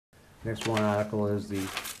Next one article is the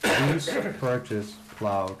lease purchase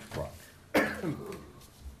plow truck. I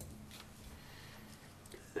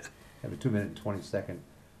have a 2-minute and 20-second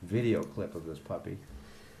video clip of this puppy,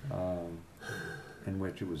 in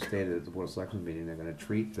which it was stated at the Board of Selectmen meeting they're going to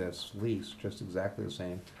treat this lease just exactly the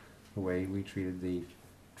same the way we treated the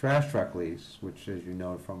trash truck lease, which, as you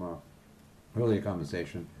know from our earlier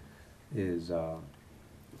conversation, is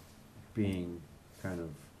being kind of,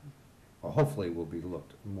 well, hopefully will be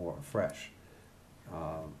looked more fresh.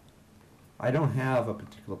 I don't have a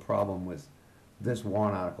particular problem with this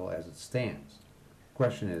warrant article as it stands.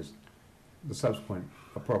 Question is the subsequent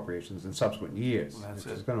appropriations in subsequent years. Well, if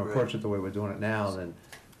it's going to approach it the way we're doing it now,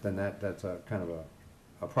 then that's a kind of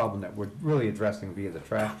a problem that we're really addressing via the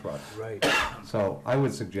trash truck. Right. So I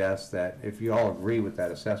would suggest that if you all agree with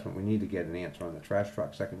that assessment, we need to get an answer on the trash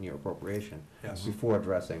truck second-year appropriation Yes. before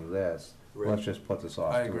addressing this. Right. Let's just put this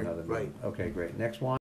off I to agree. another Right. meeting. Okay, great. Next one.